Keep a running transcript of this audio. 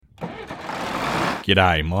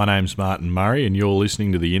G'day, my name's Martin Murray and you're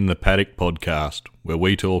listening to the In the Paddock podcast, where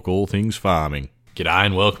we talk all things farming. G'day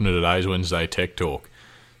and welcome to today's Wednesday Tech Talk.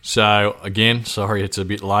 So, again, sorry it's a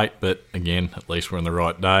bit late, but again, at least we're on the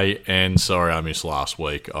right day, and sorry I missed last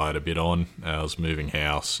week. I had a bit on, I was moving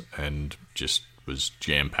house and just was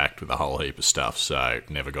jam-packed with a whole heap of stuff, so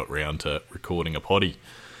never got round to recording a potty.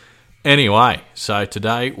 Anyway, so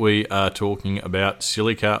today we are talking about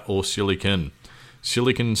silica or silicon.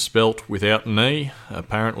 Silicon spelt without an E.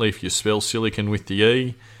 Apparently, if you spell silicon with the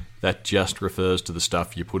E, that just refers to the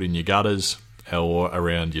stuff you put in your gutters or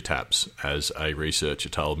around your taps, as a researcher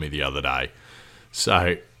told me the other day.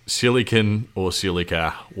 So, silicon or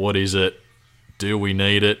silica, what is it? Do we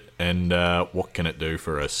need it? And what can it do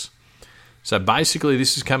for us? So basically,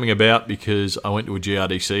 this is coming about because I went to a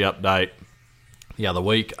GRDC update the other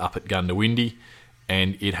week up at Goondiwindi,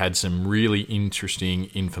 and it had some really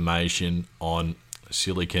interesting information on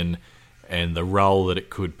silicon and the role that it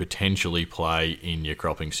could potentially play in your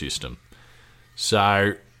cropping system.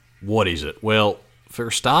 So, what is it? Well, for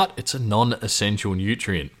a start, it's a non-essential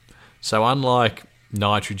nutrient. So unlike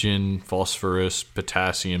nitrogen, phosphorus,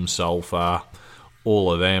 potassium, sulfur,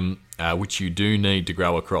 all of them, which you do need to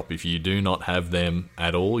grow a crop. If you do not have them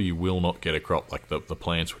at all, you will not get a crop. Like the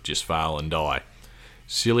plants would just fail and die.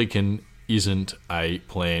 Silicon isn't a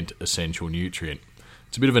plant essential nutrient.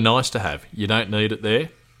 It's a bit of a nice to have. You don't need it there,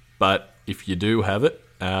 but if you do have it,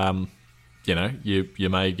 you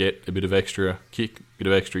may get a bit of extra kick, a bit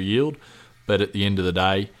of extra yield, but at the end of the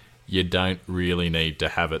day, you don't really need to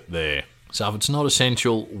have it there. So if it's not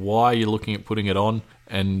essential, why are you looking at putting it on,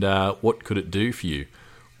 and what could it do for you?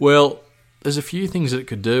 Well, there's a few things that it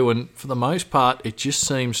could do, and for the most part, it just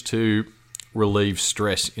seems to relieve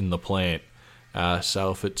stress in the plant.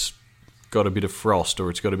 So if it's got a bit of frost, or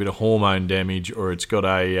it's got a bit of hormone damage, or it's got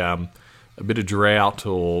a bit of drought,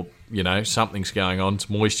 or something's going on, it's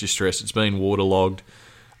moisture stress, it's been waterlogged,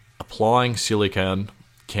 applying silicone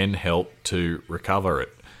can help to recover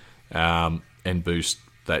it and boost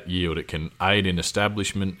that yield. It can aid in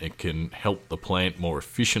establishment, it can help the plant more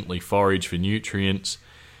efficiently forage for nutrients.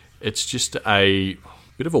 It's just a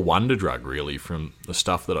bit of a wonder drug, really, from the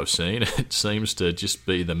stuff that I've seen. It seems to just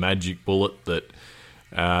be the magic bullet that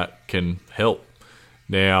can help.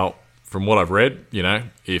 Now, from what I've read,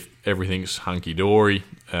 if everything's hunky-dory,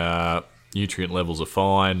 nutrient levels are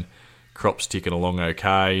fine, crops ticking along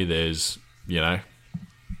okay, there's,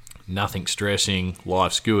 nothing stressing,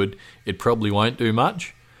 life's good, it probably won't do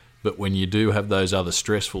much. But when you do have those other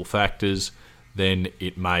stressful factors, then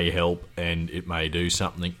it may help and it may do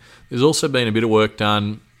something. There's also been a bit of work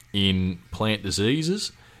done in plant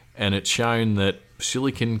diseases, and it's shown that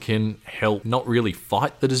silicon can help not really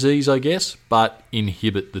fight the disease, I guess, but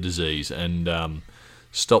inhibit the disease and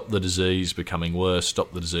stop the disease becoming worse,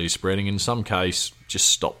 stop the disease spreading, in some case just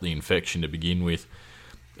stop the infection to begin with.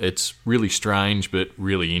 It's really strange but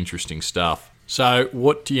really interesting stuff. So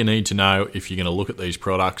what do you need to know if you're going to look at these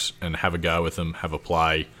products and have a go with them, have a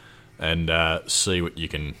play, and see what you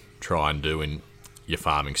can try and do in your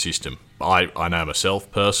farming system? I know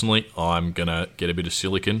myself personally, I'm going to get a bit of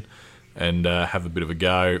silicon and have a bit of a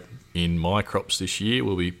go in my crops this year.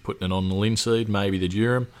 We'll be putting it on the linseed, maybe the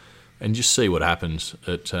durum, and just see what happens.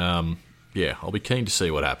 I'll be keen to see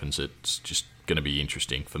what happens. It's just going to be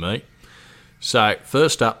interesting for me. So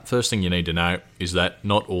first thing you need to know is that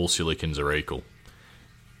not all silicons are equal.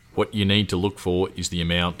 What you need to look for is the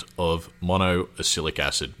amount of monoacylic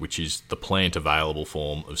acid, which is the plant available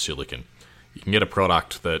form of silicon. You can get a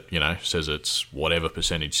product that, says it's whatever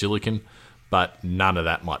percentage silicon, but none of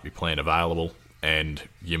that might be plant available, and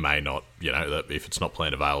you may not, that if it's not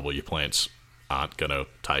plant available, your plants aren't going to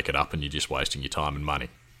take it up and you're just wasting your time and money.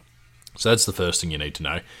 So that's the first thing you need to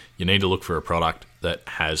know. You need to look for a product that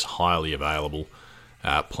has highly available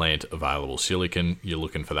plant available silicon. You're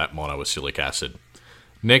looking for that monoacylic acid.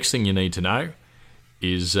 Next thing you need to know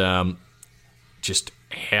is just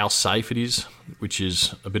how safe it is, which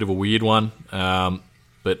is a bit of a weird one.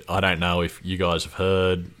 But I don't know if you guys have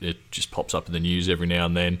heard, it just pops up in the news every now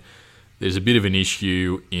and then. There's a bit of an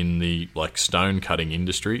issue in the stone cutting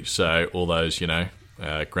industry. So all those,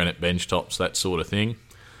 granite bench tops, that sort of thing.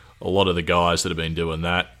 A lot of the guys that have been doing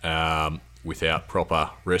that without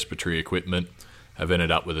proper respiratory equipment have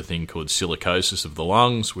ended up with a thing called silicosis of the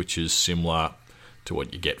lungs, which is similar to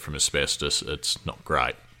what you get from asbestos. It's not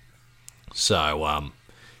great. So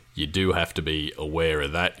you do have to be aware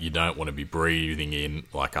of that. You don't want to be breathing in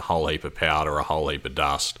like a whole heap of powder, a whole heap of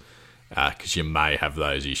dust, because you may have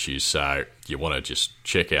those issues. So you want to just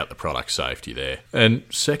check out the product safety there. And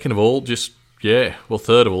second of all, just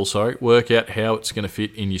third of all, work out how it's going to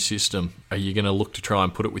fit in your system. Are you going to look to try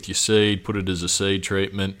and put it with your seed, put it as a seed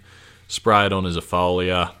treatment, spray it on as a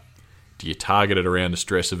foliar? Do you target it around a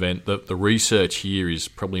stress event? The research here is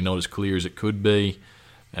probably not as clear as it could be.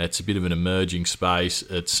 It's a bit of an emerging space.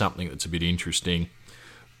 It's something that's a bit interesting.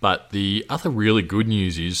 But the other really good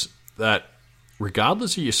news is that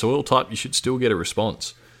regardless of your soil type, you should still get a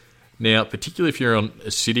response. Now, particularly if you're on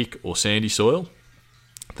acidic or sandy soil,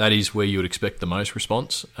 that is where you would expect the most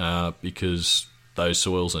response because those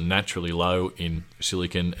soils are naturally low in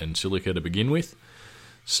silicon and silica to begin with.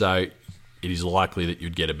 So it is likely that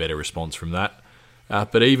you'd get a better response from that.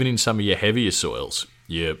 But even in some of your heavier soils,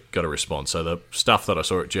 you've got a response. So the stuff that I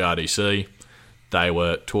saw at GRDC, they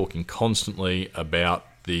were talking constantly about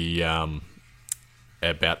the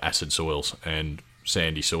about acid soils and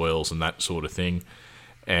sandy soils and that sort of thing.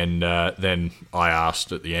 And then I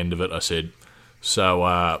asked at the end of it, I said,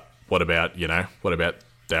 so what about the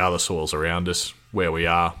other soils around us where we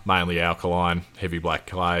are, mainly alkaline, heavy black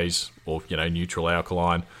clays or, neutral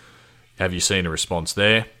alkaline? Have you seen a response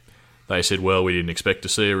there? They said, well, we didn't expect to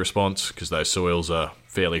see a response because those soils are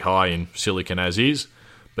fairly high in silicon as is.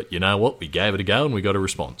 But you know what? We gave it a go and we got a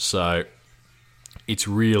response. So it's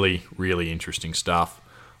really, really interesting stuff.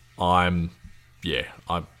 I'm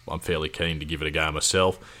fairly keen to give it a go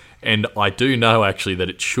myself. And I do know actually that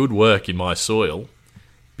it should work in my soil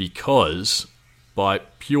because by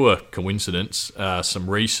pure coincidence, some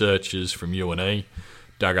researchers from UNE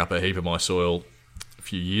dug up a heap of my soil a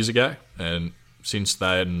few years ago, and since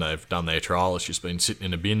then they've done their trial. It's just been sitting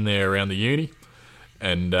in a bin there around the uni,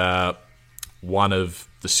 and one of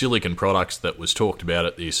the silicon products that was talked about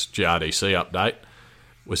at this GRDC update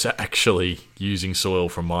was actually using soil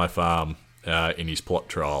from my farm in his plot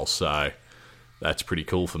trial. So that's pretty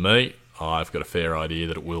cool for me. I've got a fair idea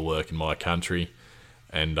that it will work in my country,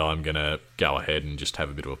 and I'm going to go ahead and just have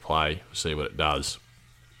a bit of a play, see what it does.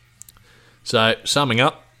 So summing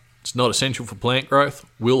up, it's not essential for plant growth,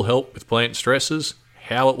 will help with plant stresses.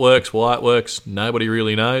 How it works, why it works, nobody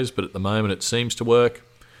really knows, but at the moment it seems to work.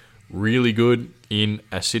 Really good in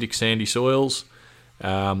acidic sandy soils,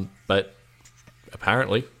 but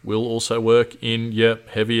apparently will also work in your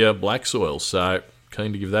heavier black soils, so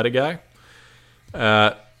keen to give that a go.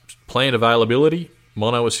 Plant availability,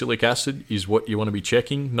 monoacylic acid is what you want to be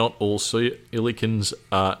checking. Not all silicons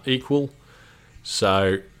are equal,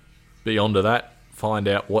 so be onto that. Find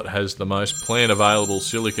out what has the most plant available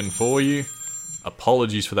silicon for you.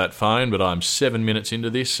 Apologies for that phone, but I'm 7 minutes into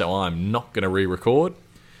this, so I'm not going to re-record.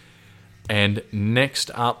 And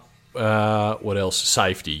next up, what else?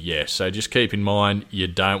 Safety, yes. So just keep in mind, you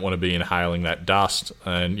don't want to be inhaling that dust.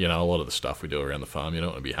 And, a lot of the stuff we do around the farm, you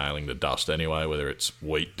don't want to be inhaling the dust anyway, whether it's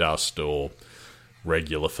wheat dust or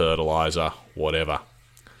regular fertiliser, whatever.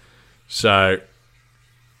 So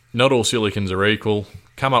not all silicons are equal.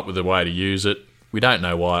 Come up with a way to use it. We don't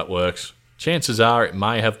know why it works. Chances are it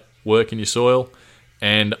may have work in your soil,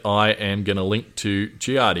 and I am going to link to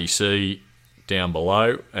GRDC down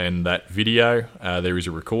below and that video. There is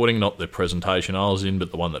a recording, not the presentation I was in,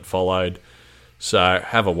 but the one that followed. So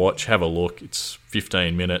have a watch, have a look. It's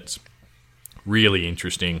 15 minutes. Really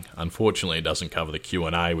interesting. Unfortunately, it doesn't cover the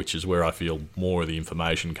Q&A, which is where I feel more of the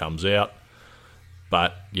information comes out.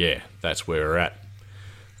 But yeah, that's where we're at.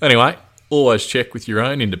 Anyway, always check with your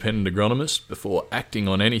own independent agronomist before acting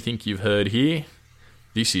on anything you've heard here.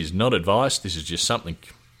 This is not advice. This is just something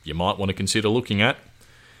you might want to consider looking at.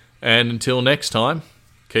 And until next time,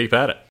 keep at it.